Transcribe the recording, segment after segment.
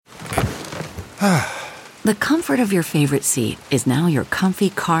The comfort of your favorite seat is now your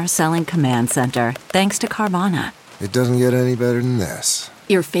comfy car selling command center, thanks to Carvana. It doesn't get any better than this.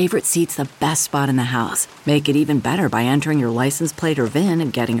 Your favorite seat's the best spot in the house. Make it even better by entering your license plate or VIN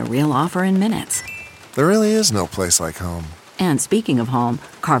and getting a real offer in minutes. There really is no place like home. And speaking of home,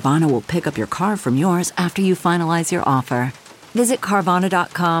 Carvana will pick up your car from yours after you finalize your offer. Visit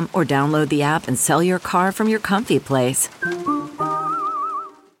Carvana.com or download the app and sell your car from your comfy place.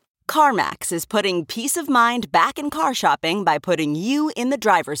 CarMax is putting peace of mind back in car shopping by putting you in the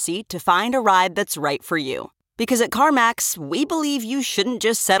driver's seat to find a ride that's right for you. Because at CarMax, we believe you shouldn't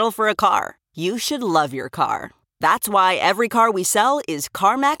just settle for a car. You should love your car. That's why every car we sell is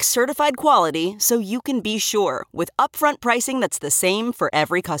CarMax certified quality, so you can be sure with upfront pricing that's the same for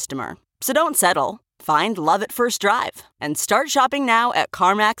every customer. So don't settle. Find love at first drive and start shopping now at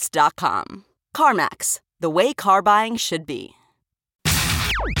CarMax.com. CarMax, the way car buying should be.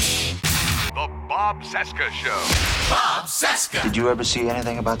 The Bob Cesca Show. Bob Cesca. Did you ever see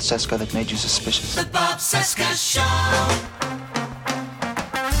anything about Cesca that made you suspicious? The Bob Cesca Show.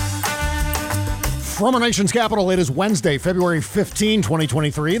 From our nation's capital, it is Wednesday, February 15,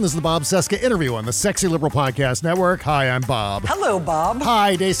 2023, and this is the Bob Cesca interview on the Sexy Liberal Podcast Network. Hi, I'm Bob. Hello, Bob.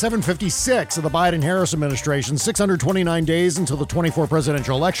 Hi, day 756 of the Biden-Harris administration, 629 days until the 24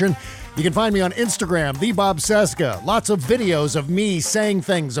 presidential election. You can find me on Instagram, the Bob Cesca. Lots of videos of me saying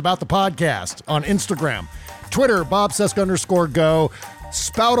things about the podcast on Instagram. Twitter, BobCesca_go.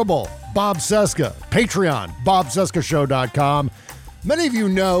 Spoutable, Bob Cesca. Patreon, BobCescaShow.com. Many of you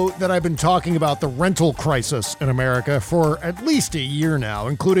know that I've been talking about the rental crisis in America for at least a year now,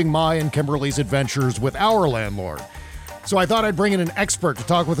 including my and Kimberly's adventures with our landlord. So I thought I'd bring in an expert to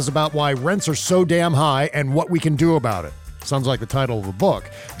talk with us about why rents are so damn high and what we can do about it. Sounds like the title of a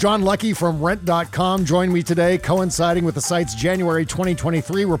book. Jon Leckie from Rent.com joined me today, coinciding with the site's January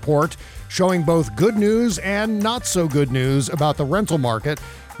 2023 report, showing both good news and not so good news about the rental market.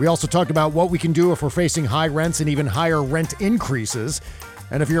 We also talked about what we can do if we're facing high rents and even higher rent increases.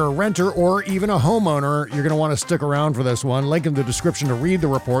 And if you're a renter or even a homeowner, you're going to want to stick around for this one. Link in the description to read the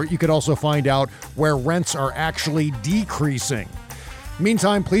report. You could also find out where rents are actually decreasing.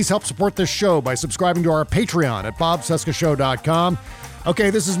 Meantime, please help support this show by subscribing to our Patreon at BobCescaShow.com. Okay,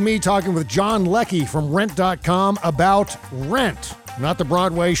 this is me talking with Jon Leckie from Rent.com about rent. Not the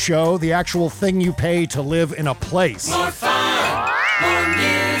Broadway show, the actual thing you pay to live in a place. More fun, more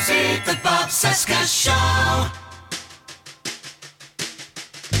music, the Bob Cesca Show.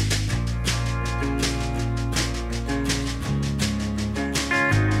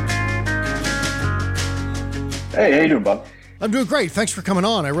 Hey, how you doing, Bob? I'm doing great. Thanks for coming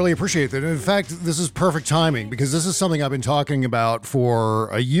on. I really appreciate it. In fact, this is perfect timing because this is something I've been talking about for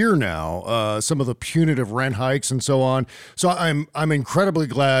a year now, some of the punitive rent hikes and so on. So I'm incredibly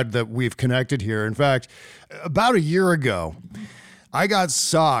glad that we've connected here. In fact, about a year ago, I got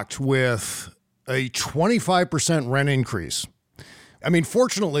socked with a 25% rent increase. I mean,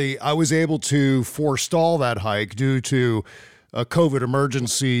 fortunately, I was able to forestall that hike due to a COVID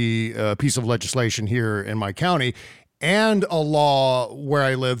emergency piece of legislation here in my county, and a law where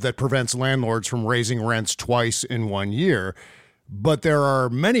I live that prevents landlords from raising rents twice in 1 year. But there are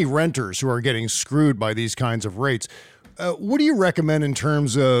many renters who are getting screwed by these kinds of rates. What do you recommend in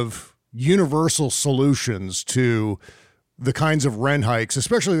terms of universal solutions to the kinds of rent hikes,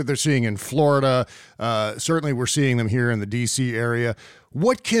 especially that they're seeing in Florida? Certainly we're seeing them here in the DC area.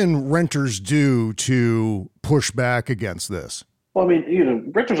 What can renters do to push back against this? Well, I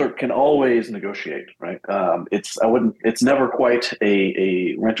mean, renters can always negotiate, right? It's never quite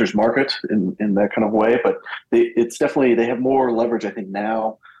a renter's market in that kind of way, but it's definitely, they have more leverage, I think,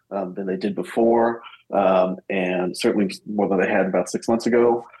 now than they did before, and certainly more than they had about 6 months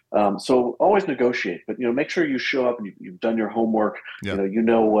ago. So always negotiate, but make sure you show up and you've done your homework. Yeah. You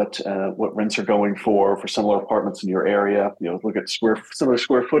know what rents are going for similar apartments in your area. Look at similar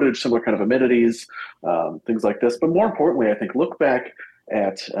square footage, similar kind of amenities, things like this. But more importantly, I think look back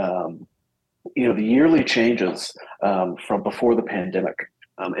at the yearly changes from before the pandemic.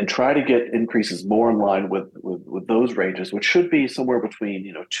 And try to get increases more in line with those ranges, which should be somewhere between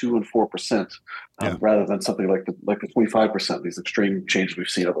 2% and 4%, rather than something like the 25%. These extreme changes we've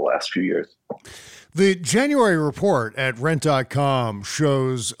seen over the last few years. The January report at Rent.com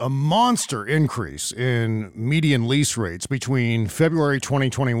shows a monster increase in median lease rates between February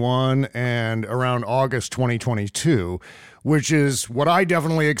 2021 and around August 2022, which is what I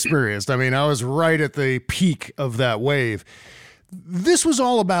definitely experienced. I mean, I was right at the peak of that wave. This was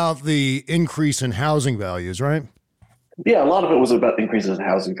all about the increase in housing values, right? Yeah, a lot of it was about increases in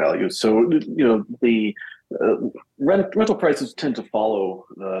housing values. So, the Rental prices tend to follow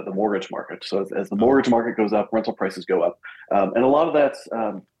the mortgage market. So as the mortgage market goes up, rental prices go up, and a lot of that's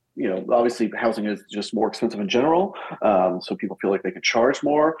obviously housing is just more expensive in general, so people feel like they can charge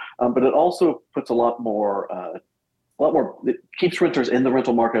more, but it also puts a lot more. It keeps renters in the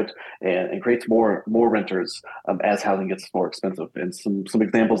rental market and creates more renters as housing gets more expensive. And some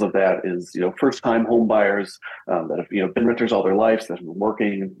examples of that is first time home buyers that have been renters all their lives, that have been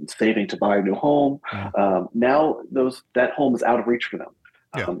working and saving to buy a new home. Now that home is out of reach for them.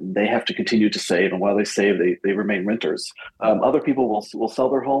 They have to continue to save, and while they save, they remain renters. Other people will sell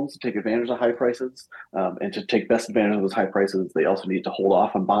their homes to take advantage of high prices, and to take best advantage of those high prices, they also need to hold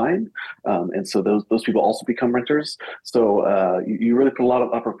off on buying, and so those people also become renters. So you really put a lot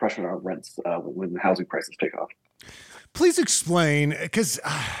of upward pressure on rents when housing prices take off. Please explain, because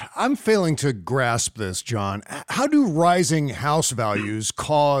I'm failing to grasp this, John. How do rising house values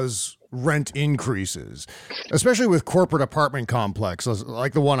cause rent increases, especially with corporate apartment complexes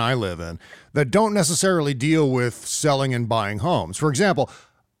like the one I live in that don't necessarily deal with selling and buying homes? For example,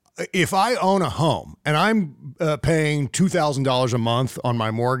 if I own a home and I'm paying $2,000 a month on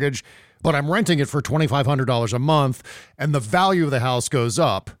my mortgage, but I'm renting it for $2,500 a month and the value of the house goes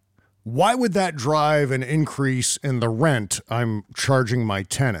up, why would that drive an increase in the rent I'm charging my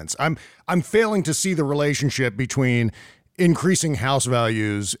tenants? I'm failing to see the relationship between increasing house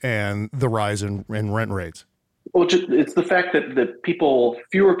values and the rise in rent rates. Well, it's the fact that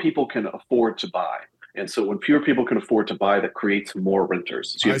fewer people can afford to buy. And so when fewer people can afford to buy, that creates more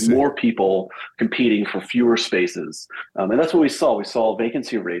renters. So you have more people competing for fewer spaces. And that's what we saw. We saw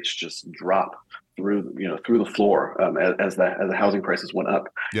vacancy rates just drop through the floor as the housing prices went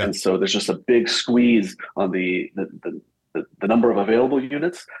up. Yeah. And so there's just a big squeeze on the number of available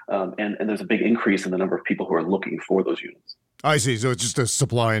units, and there's a big increase in the number of people who are looking for those units. I see. So it's just a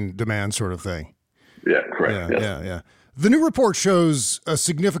supply and demand sort of thing. Yeah, correct. Yeah. The new report shows a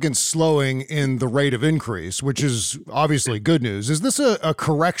significant slowing in the rate of increase, which is obviously good news. Is this a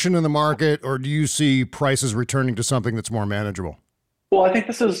correction in the market, or do you see prices returning to something that's more manageable? Well, I think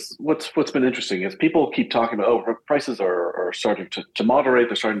this is what's been interesting is people keep talking about, prices are starting to moderate,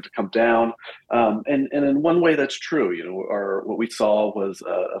 they're starting to come down. And in one way that's true. What we saw was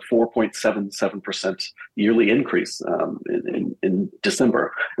a 4.77% yearly increase in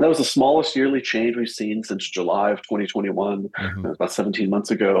December. And that was the smallest yearly change we've seen since July of 2021. Mm-hmm. About 17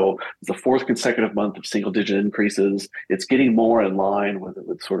 months ago. It's the fourth consecutive month of single digit increases. It's getting more in line with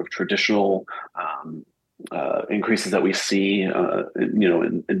sort of traditional increases that we see,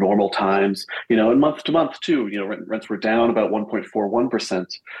 in normal times, and month to month too. Rents were down about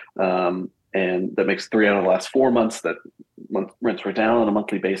 1.41%, and that makes 3 out of the last 4 months that rents were down on a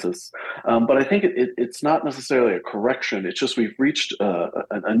monthly basis. But I think it's not necessarily a correction. It's just we've reached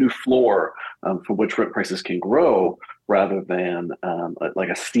a new floor from which rent prices can grow, rather than like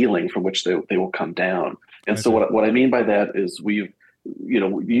a ceiling from which they will come down. And so what I mean by that is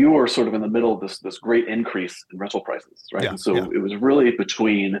you are sort of in the middle of this great increase in rental prices, right? And so it was really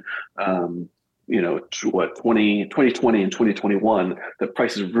between, 2020 and 2021 that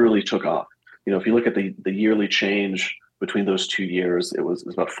prices really took off. If you look at the yearly change between those 2 years, it was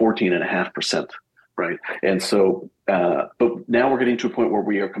about 14.5%, right? And so, but now we're getting to a point where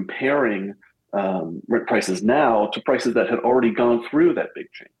we are comparing rent prices now to prices that had already gone through that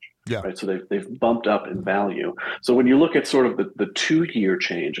big change. Yeah. Right. So they've bumped up in value. So when you look at sort of the 2-year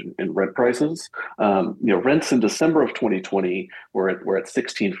change in rent prices, rents in December of 2020 were at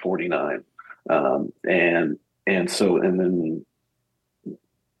 $1,649, and then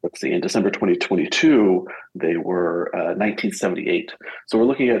let's see, in December 2022 they were $1,978. So we're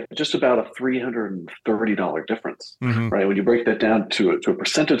looking at just about a $330 difference, mm-hmm. right? When you break that down to a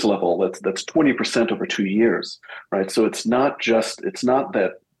percentage level, that's 20% over 2 years, right? So it's not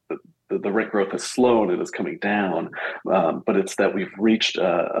that the rent growth has slowed and is coming down, but it's that we've reached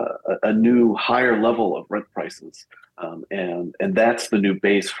a new higher level of rent prices, and that's the new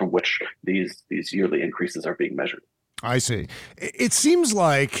base from which these yearly increases are being measured. I see. It seems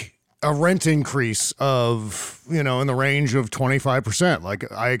like a rent increase of, in the range of 25%,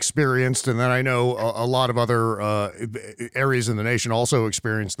 like I experienced, and then I know a lot of other areas in the nation also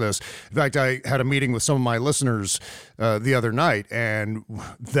experienced this. In fact, I had a meeting with some of my listeners the other night, and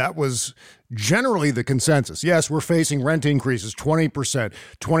that was generally the consensus. Yes, we're facing rent increases, 20%,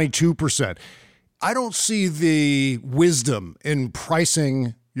 22%. I don't see the wisdom in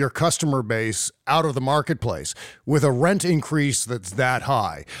pricing your customer base out of the marketplace with a rent increase that's that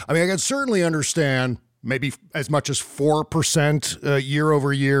high. I mean, I can certainly understand maybe as much as 4% year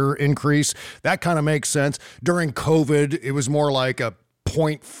over year increase. That kind of makes sense. During COVID, it was more like a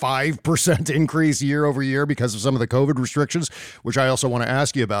 0.5% increase year over year because of some of the COVID restrictions, which I also want to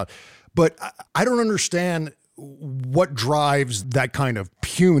ask you about. But I don't understand what drives that kind of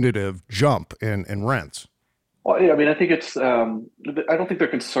punitive jump in rents. Well, yeah, I mean, I think it's. I don't think they're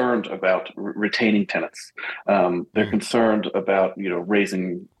concerned about retaining tenants. They're concerned about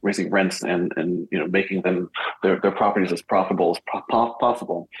raising rents and making them their properties as profitable as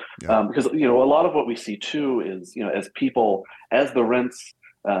possible. Yeah. Because a lot of what we see too is as the rents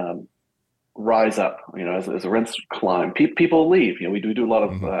rise up, as the rents climb, people leave. We do a lot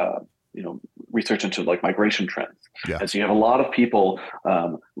of research into like migration trends. Yeah. And so you have a lot of people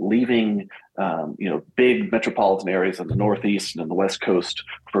leaving, big metropolitan areas in the Northeast and in the West Coast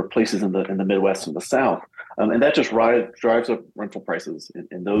for places in the Midwest and the South. And that just drives up rental prices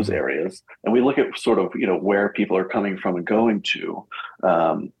in those areas. And we look at sort of, where people are coming from and going to,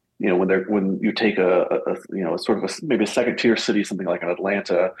 when you take maybe a second tier city, something like an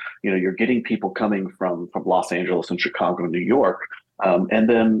Atlanta, you're getting people coming from Los Angeles and Chicago and New York. And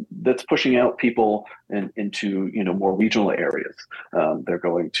then that's pushing out people into more regional areas. They're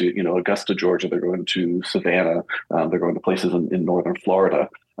going to Augusta, Georgia. They're going to Savannah. They're going to places in northern Florida.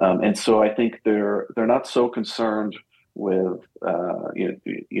 And so I think they're not so concerned with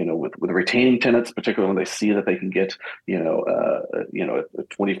with retaining tenants, particularly when they see that they can get a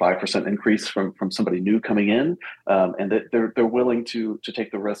 25% increase from somebody new coming in, and that they're willing to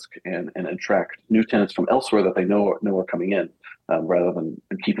take the risk and attract new tenants from elsewhere that they know are coming in. Rather than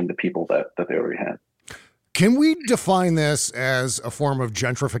keeping the people that they already had. Can we define this as a form of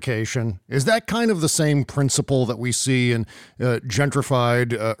gentrification? Is that kind of the same principle that we see in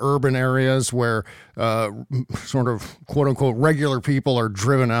gentrified urban areas where sort of quote unquote regular people are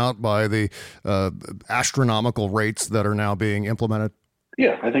driven out by the astronomical rates that are now being implemented?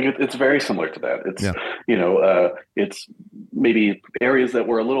 Yeah, I think it's very similar to that. It's it's maybe areas that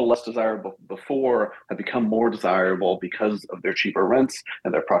were a little less desirable before have become more desirable because of their cheaper rents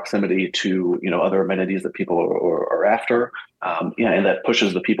and their proximity to other amenities that people are after. And that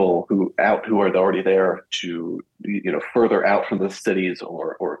pushes the people who are already there to further out from the cities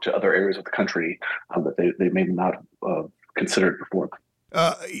or to other areas of the country that they may not have considered before.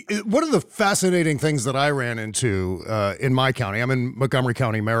 One of the fascinating things that I ran into in my county, I'm in Montgomery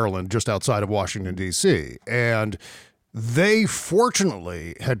County, Maryland, just outside of Washington, D.C., and they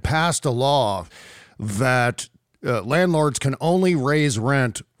fortunately had passed a law that landlords can only raise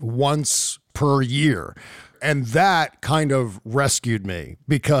rent once per year. And that kind of rescued me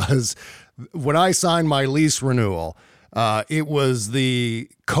because when I signed my lease renewal, it was the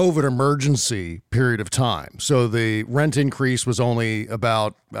COVID emergency period of time. So the rent increase was only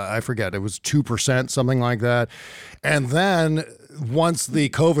about, I forget, it was 2%, something like that. And then once the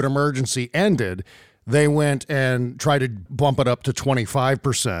COVID emergency ended, they went and tried to bump it up to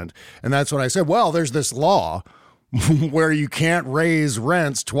 25%. And that's when I said, well, there's this law where you can't raise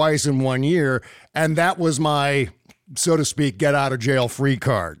rents twice in 1 year. And that was my, so to speak, get out of jail free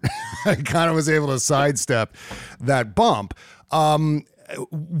card. I kind of was able to sidestep that bump.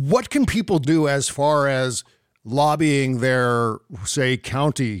 What can people do as far as lobbying their, say,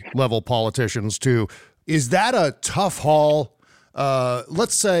 county level politicians to, is that a tough haul?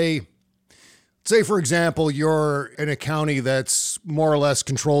 Let's say, for example, you're in a county that's more or less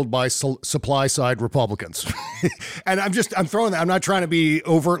controlled by supply side Republicans. And I'm throwing that. I'm not trying to be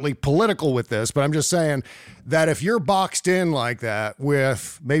overtly political with this, but I'm just saying that if you're boxed in like that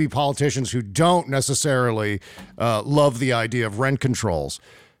with maybe politicians who don't necessarily love the idea of rent controls,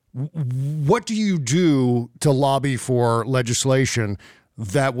 what do you do to lobby for legislation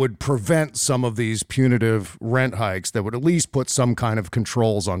that would prevent some of these punitive rent hikes that would at least put some kind of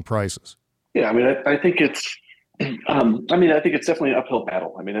controls on prices? Yeah, I mean, I think it's. I think it's definitely an uphill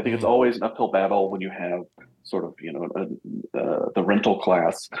battle. I mean, I think it's always an uphill battle when you have sort of the rental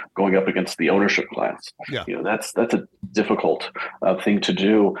class going up against the ownership class. Yeah, that's a difficult thing to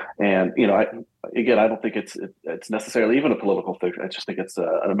do. And I don't think it's necessarily even a political thing. I just think it's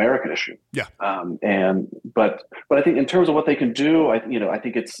an American issue. Yeah. But I think in terms of what they can do, I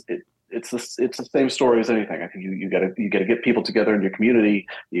think it's the same story as anything. I think you got to get people together in your community.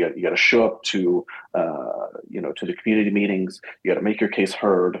 You got to show up to to the community meetings. You got to make your case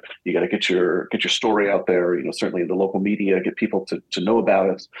heard. You got to get your story out there. Certainly in the local media, get people to know about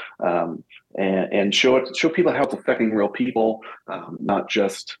it, and show people how it's affecting real people, not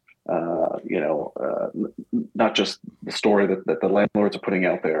just not just the story that the landlords are putting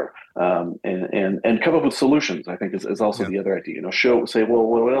out there, and come up with solutions. I think is also the other idea. Say, well,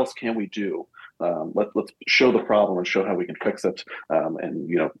 what else can we do? Let's show the problem and show how we can fix it, and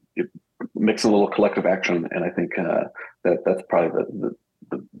mix a little collective action. And I think that's probably the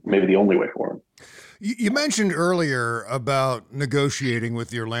maybe the only way forward. You mentioned earlier about negotiating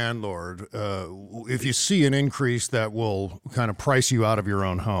with your landlord if you see an increase that will kind of price you out of your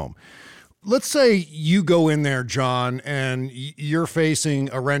own home. Let's say you go in there, Jon, and you're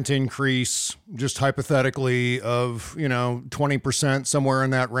facing a rent increase, just hypothetically, of 20%, somewhere in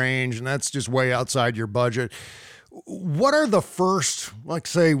that range, and that's just way outside your budget. What are the first, like,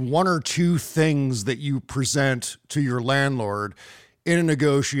 say, one or two things that you present to your landlord in a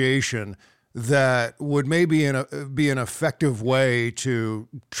negotiation that would maybe be an effective way to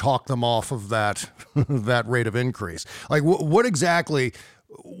talk them off of that that rate of increase? Like, what exactly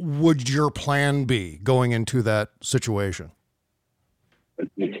would your plan be going into that situation?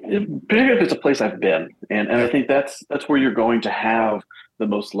 Particularly if it's a place I've been, and I think that's where you're going to have the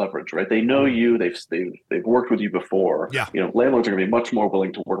most leverage, right? They know you, they've worked with you before. Yeah. Landlords are going to be much more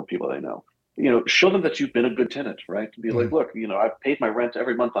willing to work with people they know. Show them that you've been a good tenant, right? Be like, look, I've paid my rent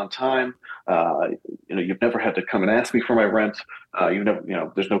every month on time. You've never had to come and ask me for my rent. You never,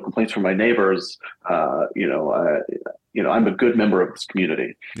 there's no complaints from my neighbors. I'm a good member of this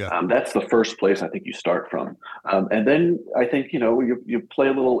community. Yeah. That's the first place I think you start from. And then I think, you play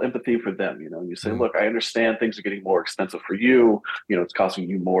a little empathy for them. You say, look, I understand things are getting more expensive for you. It's costing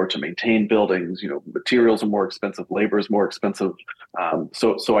you more to maintain buildings. Materials are more expensive. Labor is more expensive.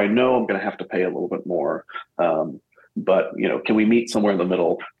 So I know I'm going to have to pay a little bit more. But, can we meet somewhere in the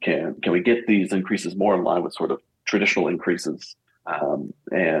middle? Can we get these increases more in line with sort of traditional increases?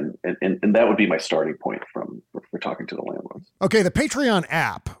 And that would be my starting point for talking to the landlords. Okay, the Patreon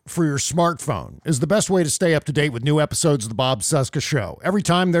app for your smartphone is the best way to stay up to date with new episodes of The Bob Cesca Show. Every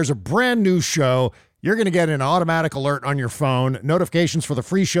time there's a brand new show, you're going to get an automatic alert on your phone, notifications for the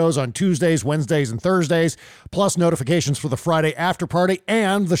free shows on Tuesdays, Wednesdays, and Thursdays, plus notifications for the Friday after party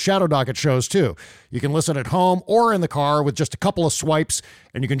and the Shadow Docket shows too. You can listen at home or in the car with just a couple of swipes,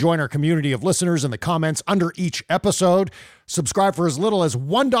 and you can join our community of listeners in the comments under each episode. Subscribe for as little as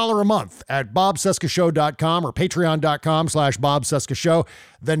 $1 a month at bobcescashow.com or patreon.com/bobcescashow.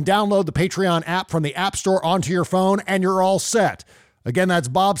 Then download the Patreon app from the App Store onto your phone, and you're all set. Again, that's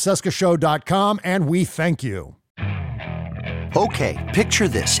bobcescashow.com, and we thank you. Okay, picture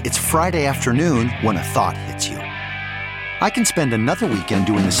this. It's Friday afternoon when a thought hits you. I can spend another weekend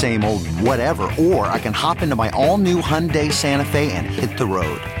doing the same old whatever, or I can hop into my all-new Hyundai Santa Fe and hit the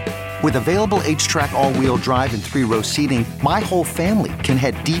road. With available H-Track all-wheel drive and 3-row seating, my whole family can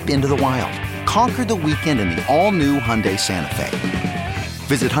head deep into the wild. Conquer the weekend in the all-new Hyundai Santa Fe.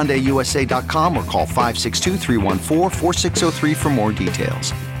 Visit HyundaiUSA.com or call 562-314-4603 for more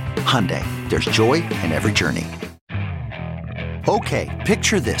details. Hyundai, there's joy in every journey. Okay,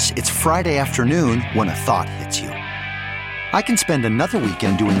 picture this. It's Friday afternoon when a thought hits you. I can spend another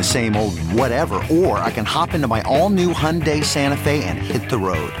weekend doing the same old whatever, or I can hop into my all-new Hyundai Santa Fe and hit the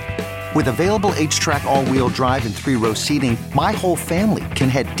road. With available H-Track all-wheel drive and 3-row seating, my whole family can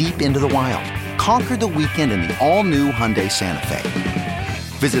head deep into the wild. Conquer the weekend in the all-new Hyundai Santa Fe.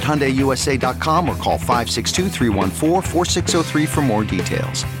 Visit HyundaiUSA.com or call 562-314-4603 for more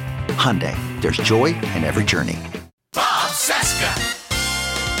details. Hyundai, there's joy in every journey. Bob Cesca.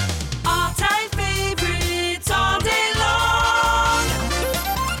 All-time favorites all day long.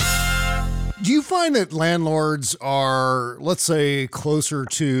 Do you find that landlords are, let's say, closer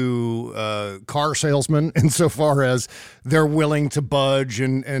to car salesmen insofar as they're willing to budge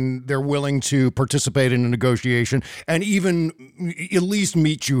and they're willing to participate in a negotiation and even at least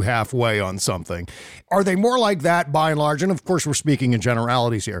meet you halfway on something? Are they more like that by and large? And of course, we're speaking in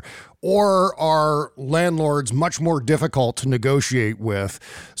generalities here. Or are landlords much more difficult to negotiate with,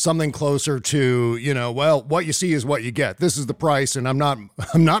 something closer to, what you see is what you get. This is the price, and I'm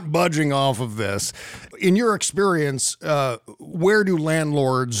not budging off of this. In your experience, where do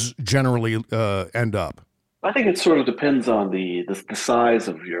landlords generally end up? I think it sort of depends on the size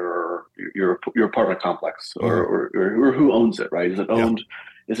of your apartment complex or who owns it, right? Is it owned? Yeah.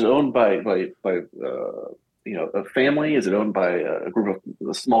 Is it owned by a family? Is it owned by a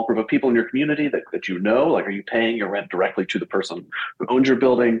small group of people in your community that you know? Like, are you paying your rent directly to the person who owns your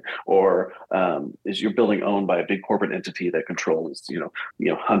building, or is your building owned by a big corporate entity that controls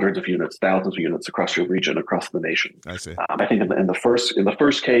hundreds of units, thousands of units across your region, across the nation? I see. I think in the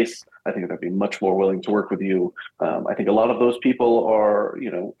first case, I think they'd be much more willing to work with you. I think a lot of those people are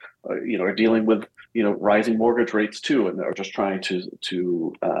dealing with rising mortgage rates too, and are just trying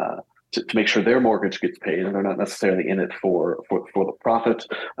to to make sure their mortgage gets paid, and they're not necessarily in it for the profit.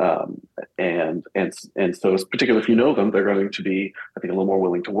 And so, particularly if you know them, they're going to be, I think, a little more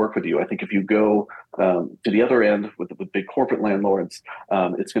willing to work with you. I think if you go to the other end with big corporate landlords,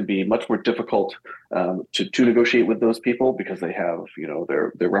 it's going to be much more difficult to negotiate with those people, because they have,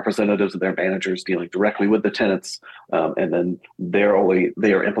 their representatives and their managers dealing directly with the tenants, and then they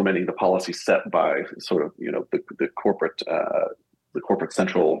are implementing the policy set by sort of the corporate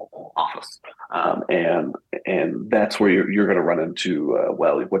central office, and that's where you're going to run into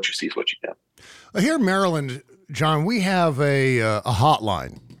what you see is what you get. Here in Maryland, John, we have a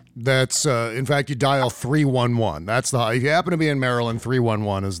hotline. That's in fact, you dial 311. That's if you happen to be in Maryland,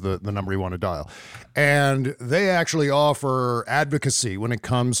 311 is the number you want to dial. And they actually offer advocacy when it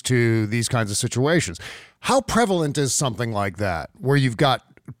comes to these kinds of situations. How prevalent is something like that, where you've got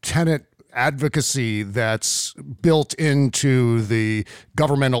tenant advocacy that's built into the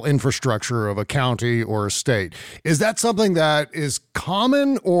governmental infrastructure of a county or a state? Is that something that is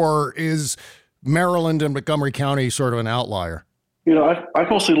common, or is Maryland and Montgomery County sort of an outlier? I've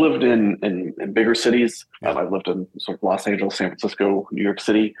mostly lived in bigger cities. I've lived in sort of Los Angeles, San Francisco, New York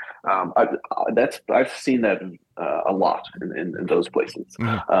City. I've seen that a lot in those places.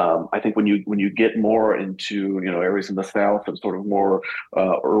 Mm-hmm. I think when you get more into areas in the South and sort of more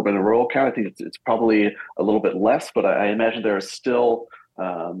urban and rural county, I think it's probably a little bit less. But I imagine there are still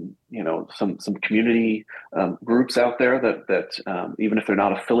some community groups out there that even if they're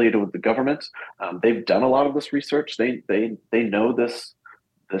not affiliated with the government, they've done a lot of this research. They know this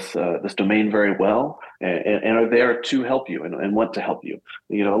domain very well, and are there to help you and want to help you.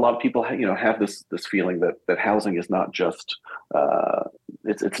 A lot of people have this feeling that housing is not just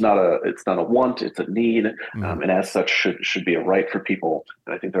it's not a want, it's a need, and as such should be a right for people.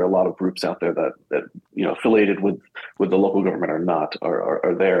 And I think there are a lot of groups out there that affiliated with the local government or not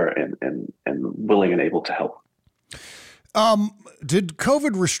are there and willing and able to help. Did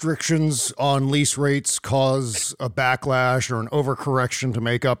COVID restrictions on lease rates cause a backlash or an overcorrection to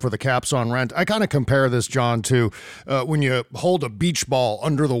make up for the caps on rent? I kind of compare this, John, to when you hold a beach ball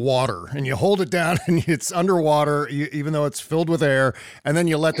under the water and you hold it down and it's underwater, even though it's filled with air, and then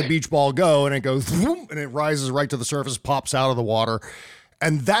you let the beach ball go and it goes and it rises right to the surface, pops out of the water.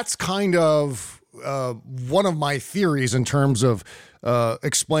 And that's kind of one of my theories in terms of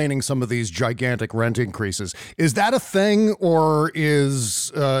explaining some of these gigantic rent increases. Is that a thing, or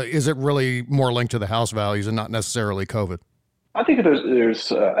is it really more linked to the house values and not necessarily COVID? I think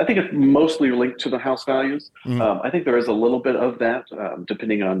I think it's mostly linked to the house values. Mm-hmm. I think there is a little bit of that,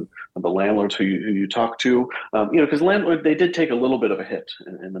 depending on the landlords who you talk to. Because landlords, they did take a little bit of a hit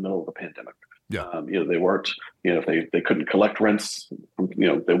in the middle of the pandemic. Yeah. They weren't, if they couldn't collect rents,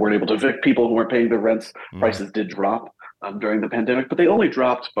 they weren't able to evict people who weren't paying their rents. Mm-hmm. Prices did drop during the pandemic, but they only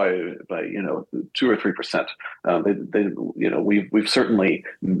dropped by 2 or 3%. We've certainly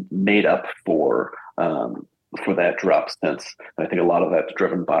made up for that drop since. And I think a lot of that's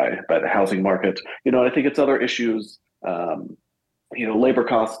driven by the housing market. I think it's other issues. Labor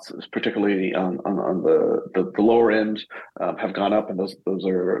costs, particularly on the lower end, have gone up, and those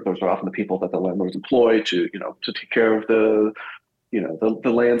are often the people that the landlords employ to take care of the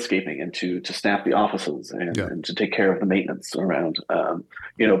landscaping and to staff the offices and to take care of the maintenance around.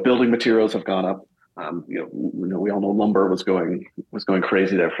 Building materials have gone up. We all know lumber was going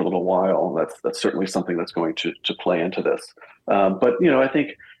crazy there for a little while. That's certainly something that's going to play into this. But I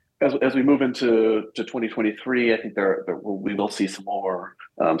think as we move into 2023, I think we will see some more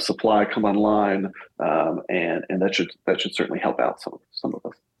supply come online, and that should certainly help out some of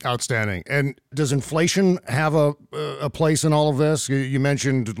this. Outstanding. And does inflation have a place in all of this? You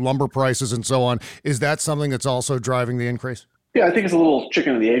mentioned lumber prices and so on. Is that something that's also driving the increase? Yeah, I think it's a little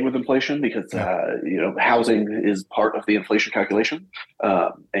chicken and the egg with inflation, because housing is part of the inflation calculation,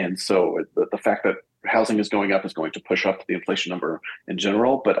 and so the fact that housing is going up is going to push up the inflation number in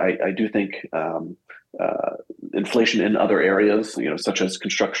general. But I do think inflation in other areas, such as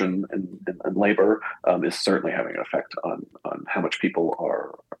construction and labor, is certainly having an effect on how much people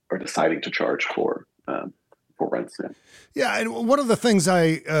are deciding to charge for rents. Yeah, and one of the things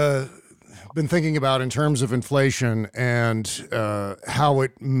I been thinking about in terms of inflation and how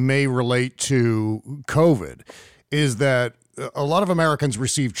it may relate to COVID is that a lot of Americans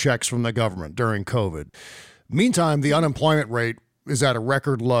received checks from the government during COVID. Meantime, the unemployment rate is at a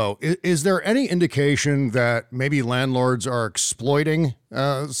record low. Is there any indication that maybe landlords are exploiting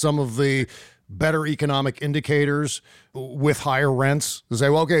some of the better economic indicators with higher rents? To say,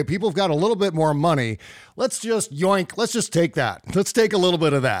 well, okay, people have got a little bit more money. Let's just take that. Let's take a little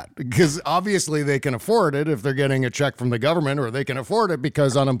bit of that, because obviously they can afford it if they're getting a check from the government, or they can afford it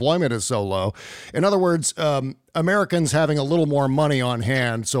because unemployment is so low. In other words, Americans having a little more money on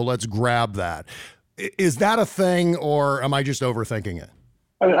hand, so let's grab that. Is that a thing, or am I just overthinking it?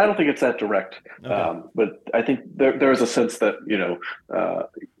 I mean, I don't think it's that direct, but I think there is a sense that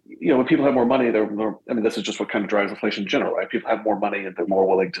when people have more money, this is just what kind of drives inflation in general, right? People have more money and they're more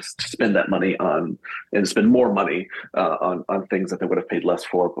willing to spend that money on things that they would have paid less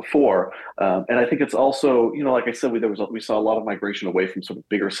for before. And I think it's also, like I said, we saw a lot of migration away from sort of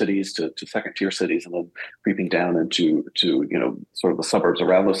bigger cities to second tier cities, and then creeping down into sort of the suburbs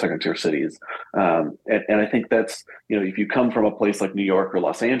around those second tier cities. And I think that's, if you come from a place like New York or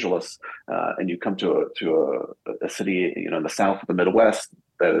Los Angeles, and you come to a city, in the South of the Midwest,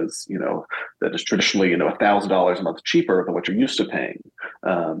 that is traditionally $1,000 a month cheaper than what you're used to paying.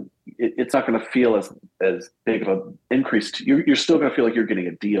 It's not going to feel as big of an increase. You're still going to feel like you're getting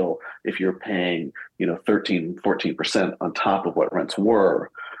a deal if you're paying 13-14% on top of what rents were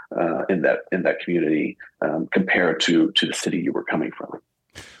in that community compared to the city you were coming from.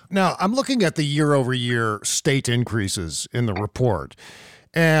 Now, I'm looking at the year-over-year state increases in the report,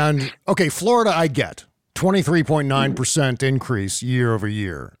 and okay, Florida, I get. 23.9% increase year over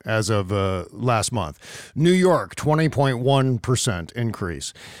year as of last month. New York, 20.1%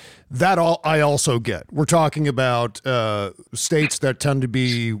 increase. That I also get. We're talking about states that tend to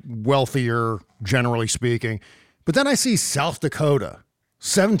be wealthier, generally speaking. But then I see South Dakota,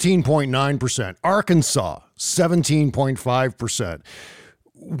 17.9%. Arkansas, 17.5%.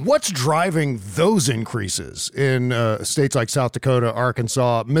 What's driving those increases in states like South Dakota,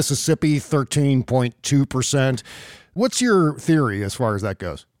 Arkansas, Mississippi, 13.2%? What's your theory as far as that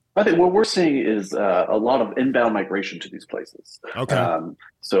goes? I think what we're seeing is a lot of inbound migration to these places. Okay.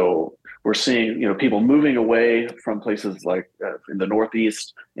 So we're seeing, people moving away from places like in the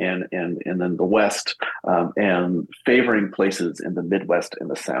Northeast and then the West, and favoring places in the Midwest and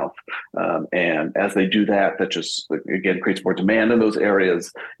the South. And as they do that, that just, again, creates more demand in those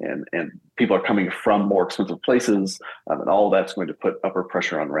areas, and people are coming from more expensive places, and all of that's going to put upward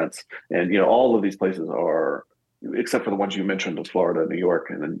pressure on rents. And, all of these places are, except for the ones you mentioned, of Florida, New York,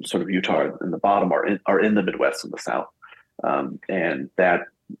 and then sort of Utah in the bottom, are in the Midwest and the South. And that,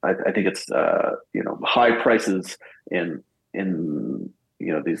 I think it's high prices in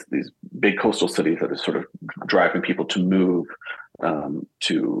these big coastal cities that are sort of driving people to move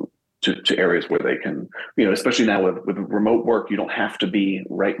to areas where they can, especially now with remote work, you don't have to be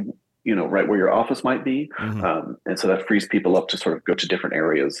right where your office might be. Mm-hmm. And so that frees people up to sort of go to different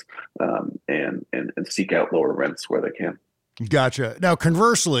areas and seek out lower rents where they can. Gotcha. Now,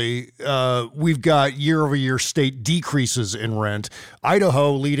 conversely, we've got year-over-year state decreases in rent.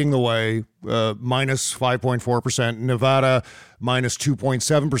 Idaho leading the way, minus 5.4%. Nevada, minus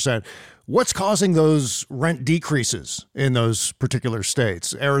 2.7%. What's causing those rent decreases in those particular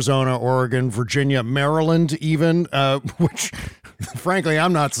states? Arizona, Oregon, Virginia, Maryland even, which, frankly,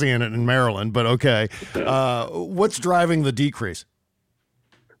 I'm not seeing it in Maryland, but okay. What's driving the decrease?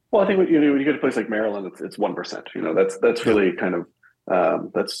 Well, I think when you get to a place like Maryland, it's 1%. That's really kind of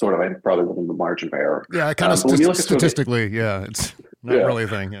that's sort of, I think, probably within the margin of error. Yeah, kind of statistically, it's not really a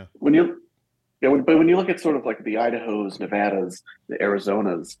thing. Yeah. When you look at sort of like the Idahos, Nevadas, the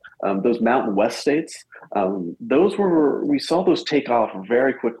Arizonas, those Mountain West states, we saw those take off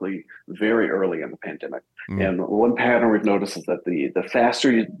very quickly, very early in the pandemic. Mm. And one pattern we've noticed is that the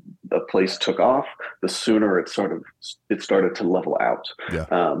faster the place took off, the sooner it started to level out.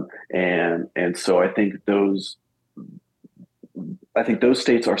 Yeah. And so I think those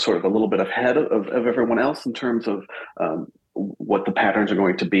states are sort of a little bit ahead of everyone else in terms of what the patterns are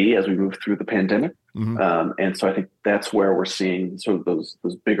going to be as we move through the pandemic. Mm-hmm. And so I think that's where we're seeing sort of those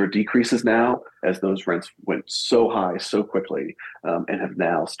bigger decreases now, as those rents went so high so quickly, and have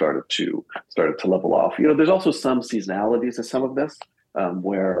now started to level off. There's also some seasonalities to some of this,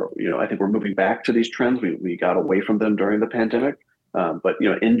 where I think we're moving back to these trends. We got away from them during the pandemic. But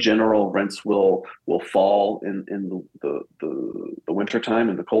in general, rents will fall in the winter time,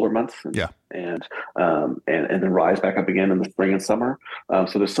 in the colder months, and then rise back up again in the spring and summer.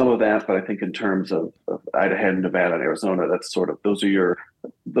 So there's some of that, but I think in terms of Idaho, Nevada, and Arizona, that's sort of those are your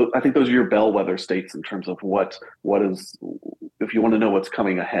bellwether states in terms of what is. If you want to know what's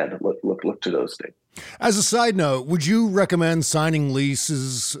coming ahead, look to those states. As a side note, would you recommend signing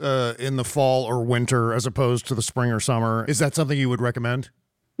leases in the fall or winter as opposed to the spring or summer? Is that something you would recommend?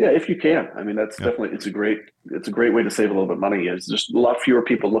 Yeah, if you can. I mean, that's definitely it's a great way to save a little bit of money. It's just a lot fewer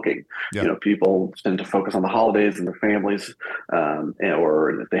people looking. Yeah. People tend to focus on the holidays and their families,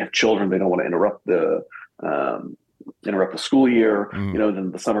 or if they have children, they don't want to interrupt the school year. Then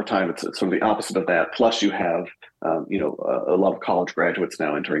in the summertime, it's sort of the opposite of that. Plus, you have a lot of college graduates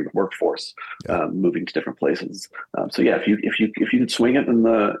now entering the workforce, moving to different places. So yeah, if you could swing it in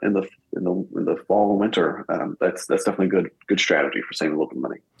the fall and winter, that's definitely a good strategy for saving a little bit of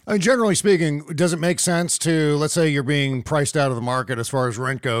money. I mean, generally speaking, does it make sense to, let's say you're being priced out of the market as far as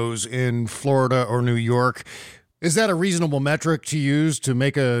rent goes in Florida or New York? Is that a reasonable metric to use to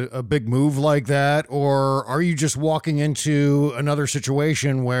make a big move like that? Or are you just walking into another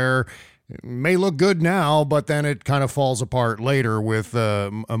situation where it may look good now, but then it kind of falls apart later with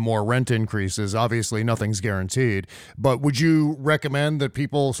more rent increases? Obviously, nothing's guaranteed. But would you recommend that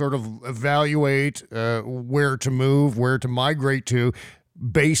people sort of evaluate where to move, where to migrate to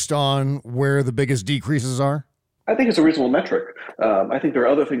based on where the biggest decreases are? I think it's a reasonable metric. I think there are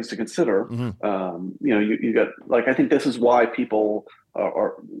other things to consider. You got I think this is why people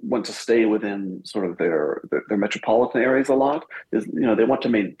want to stay within sort of their metropolitan areas a lot. Is they want to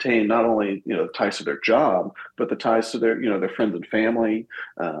maintain not only the ties to their job, but the ties to their friends and family.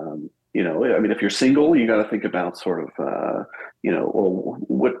 I mean, if you're single, you got to think about sort of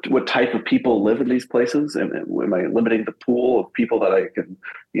what type of people live in these places, and am I limiting the pool of people that I can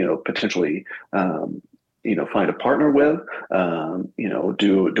potentially find a partner with?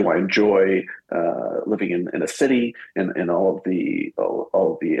 Do I enjoy living in a city and all of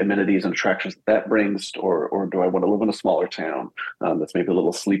the amenities and attractions that brings, or do I want to live in a smaller town that's maybe a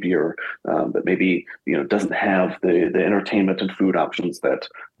little sleepier, that maybe doesn't have the entertainment and food options that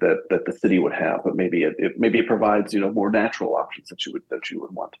the city would have, but maybe it provides more natural options that you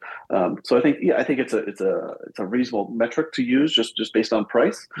would want. So I think it's a reasonable metric to use just based on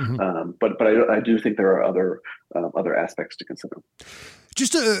price. But I do think there are other aspects to consider.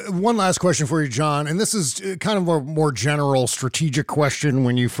 Just one last question for you, John, and this is kind of a more general strategic question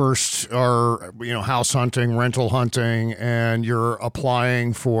when you first are, house hunting, rental hunting, and you're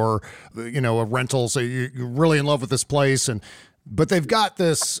applying for, a rental. So you're really in love with this place, but they've got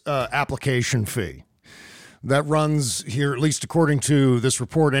this application fee that runs here, at least according to this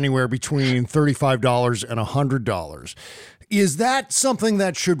report, anywhere between $35 and $100. Is that something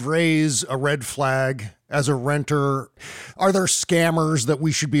that should raise a red flag as a renter? Are there scammers that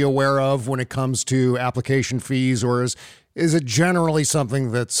we should be aware of when it comes to application fees, or is it generally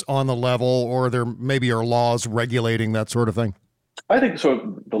something that's on the level, or there maybe are laws regulating that sort of thing? I think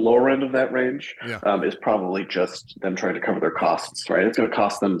so. The lower end of that range is probably just them trying to cover their costs, right? It's going to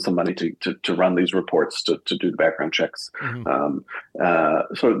cost them some money to run these reports, to do the background checks. So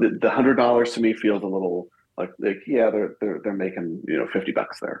the $100 to me feels a little like they're making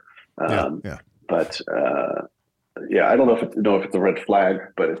 $50 there. But I don't know if it's a red flag,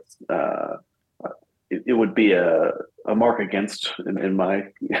 but it would be a mark against in my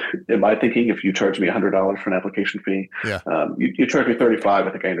thinking. If you charge me $100 for an application fee, you charge me $35.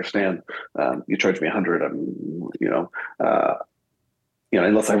 I think I understand. You charge me $100.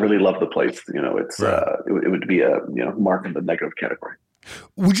 Unless I really love the place, it would be a mark in the negative category.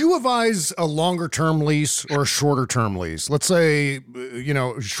 Would you advise a longer term lease or a shorter term lease? Let's say,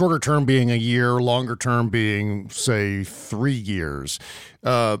 shorter term being a year, longer term being, say, 3 years.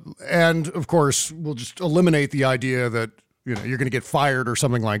 And of course, we'll just eliminate the idea that, you're going to get fired or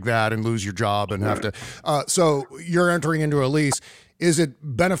something like that and lose your job and have to. So you're entering into a lease. Is it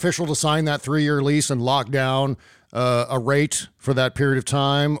beneficial to sign that 3-year lease and lock down a rate for that period of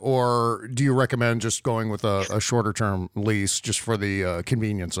time, or do you recommend just going with a shorter term lease just for the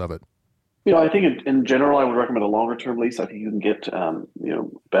convenience of it? I think in general, I would recommend a longer term lease. I think you can get,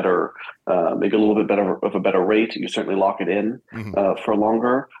 better, maybe a little bit better of a better rate. You certainly lock it in for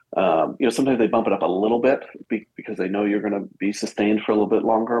longer. Sometimes they bump it up a little bit because they know you're going to be sustained for a little bit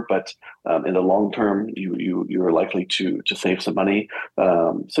longer. But in the long term, you're likely to save some money.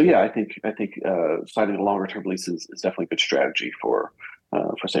 I think signing a longer term lease is definitely a good strategy for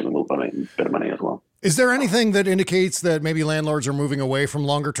saving a little bit of money as well. Is there anything that indicates that maybe landlords are moving away from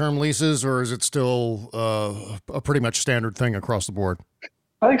longer term leases, or is it still a pretty much standard thing across the board?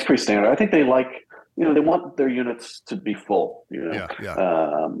 I think it's pretty standard. I think they they want their units to be full.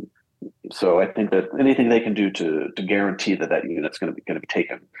 So I think that anything they can do to guarantee that unit's going to be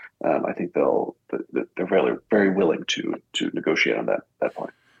taken, I think they're very, very willing to negotiate on that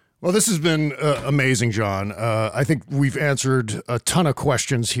point. Well, this has been amazing, John. I think we've answered a ton of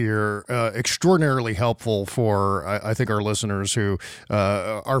questions here, extraordinarily helpful for, I think, our listeners who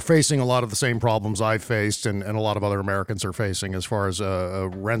are facing a lot of the same problems I've faced and a lot of other Americans are facing as far as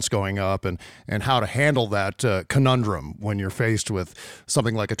rents going up and how to handle that conundrum when you're faced with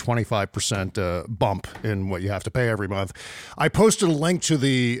something like a 25% bump in what you have to pay every month. I posted a link to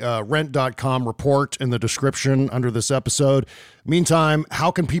the rent.com report in the description under this episode. Meantime, how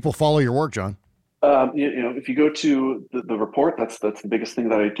can people follow your work, John? If you go to the report, that's the biggest thing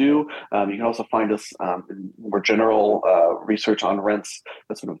that I do. You can also find us in more general research on rents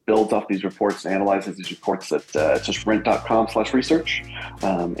that sort of builds off these reports and analyzes these reports at just rent.com/research.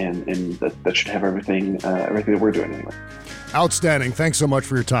 And that should have everything that we're doing anyway. Outstanding. Thanks so much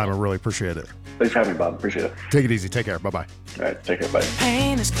for your time. I really appreciate it. Thanks for having me, Bob. Appreciate it. Take it easy. Take care. Bye-bye. All right. Take care. Bye.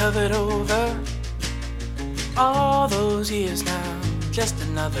 Pain is covered over all those years now, just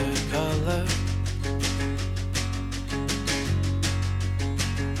another color.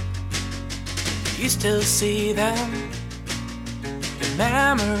 You still see them, the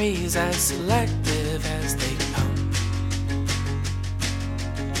memories as selective as they come.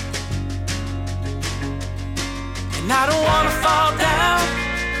 And I don't wanna fall down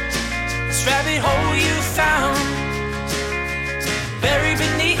this rabbit hole you found, buried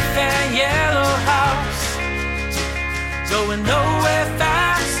beneath that yellow house, going nowhere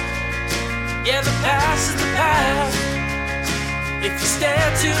fast. Yeah, the past is the past. If you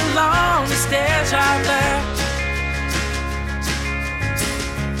stare too long, it stares right back.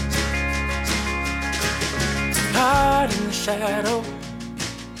 Caught in the shadow,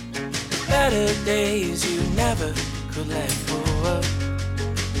 better days you never could let go of.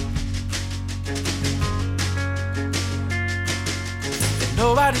 And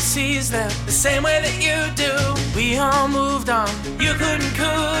nobody sees them the same way that you do. We all moved on. You couldn't,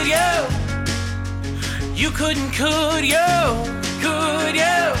 could you? You couldn't, could you? Could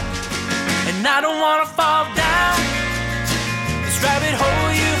you? And I don't wanna fall down this rabbit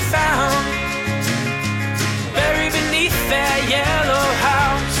hole you found, buried beneath that yellow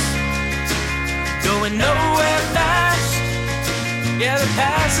house, going nowhere fast. Yeah, the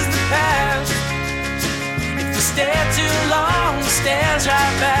past is the past. If you stare too long, it stares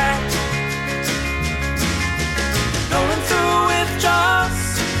right back. Going through withdrawals,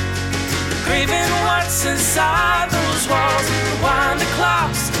 craving what's inside those walls. Rewind the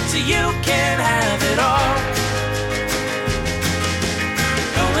clocks so you can have it all.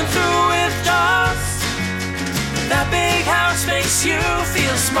 Going through withdrawals, that big house makes you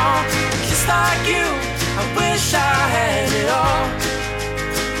feel small. Just like you, I wish I had it all.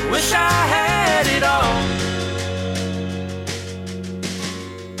 Wish I had it all.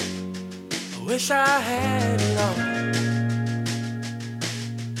 I wish I had it all.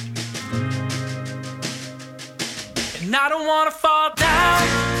 And I don't wanna fall down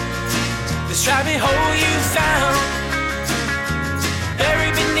this rabbit hole you found,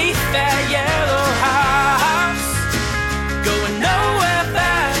 buried beneath that yellow house, going nowhere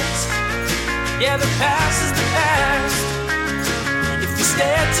fast. Yeah, the past is the past. If you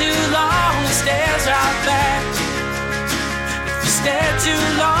stare too long, it stares right back. If you stare too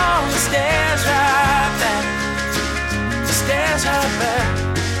long, it stares right back. It stares right back.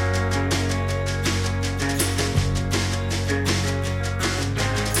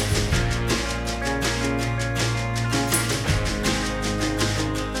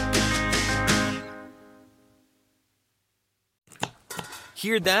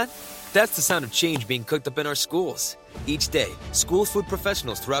 Hear that? That's the sound of change being cooked up in our schools. Each day, school food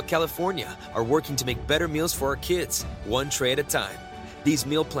professionals throughout California are working to make better meals for our kids, one tray at a time. These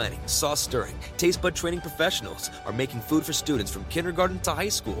meal planning, sauce stirring, taste bud training professionals are making food for students from kindergarten to high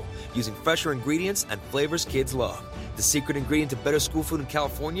school using fresher ingredients and flavors kids love. The secret ingredient to better school food in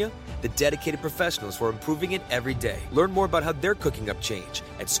California? The dedicated professionals who are improving it every day. Learn more about how they're cooking up change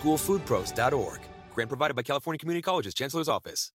at schoolfoodpros.org. Grant provided by California Community College's Chancellor's Office.